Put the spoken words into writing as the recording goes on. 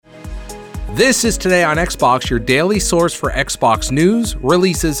This is Today on Xbox, your daily source for Xbox news,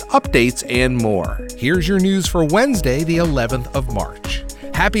 releases, updates, and more. Here's your news for Wednesday, the 11th of March.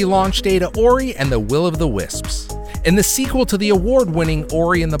 Happy launch day to Ori and the Will of the Wisps. In the sequel to the award-winning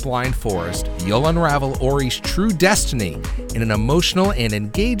Ori and the Blind Forest, you'll unravel Ori's true destiny in an emotional and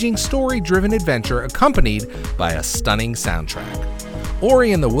engaging story-driven adventure accompanied by a stunning soundtrack.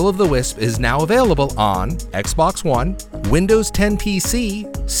 Ori and the Will of the Wisp is now available on Xbox One, Windows 10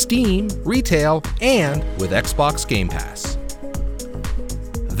 PC, Steam, retail, and with Xbox Game Pass.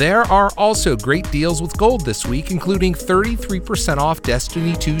 There are also great deals with gold this week, including 33% off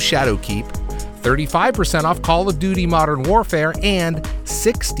Destiny 2 Shadowkeep, 35% off Call of Duty Modern Warfare, and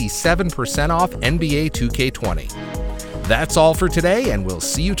 67% off NBA 2K20. That's all for today, and we'll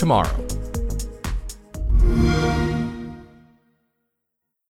see you tomorrow.